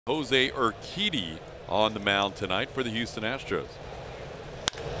José Urquidy on the mound tonight for the Houston Astros.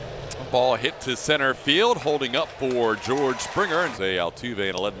 Ball hit to center field, holding up for George Springer. And José Altuve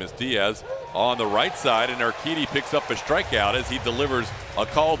and Aledmus Diaz on the right side, and Urquidy picks up a strikeout as he delivers a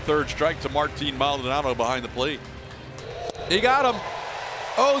called third strike to Martin Maldonado behind the plate. He got him.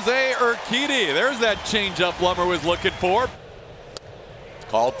 José Urquidy. There's that changeup Lumber was looking for.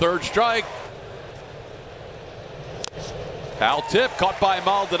 Called third strike. Foul tip caught by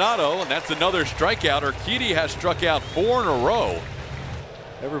Maldonado, and that's another strikeout. Urquidy has struck out 4 in a row.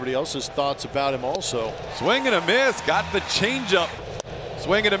 Everybody else's thoughts about him also. Swing and a miss, got the changeup.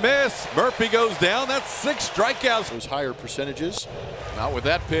 Swing and a miss. Murphy goes down. That's 6 strikeouts. Those higher percentages. Not with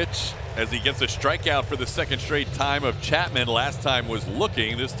that pitch, as he gets a strikeout for the second straight time of Chapman. Last time was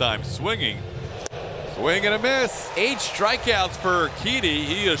looking, this time swinging. Swing and a miss. 8 strikeouts for Urquidy.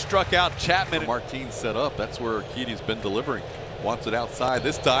 He has struck out Chapman. Martin set up. That's where Urquidy's been delivering. Wants it outside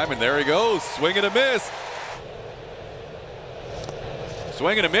this time, and there he goes. Swing and a miss.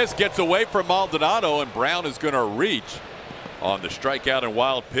 Swing and a miss, gets away from Maldonado, and Brown is going to reach on the strikeout and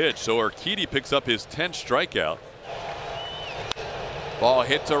wild pitch. So Urquidy picks up his 10th strikeout. Ball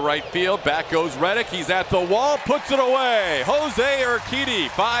hit to right field. Back goes Reddick. He's at the wall, puts it away. José Urquidy,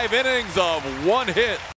 5 innings of 1 hit.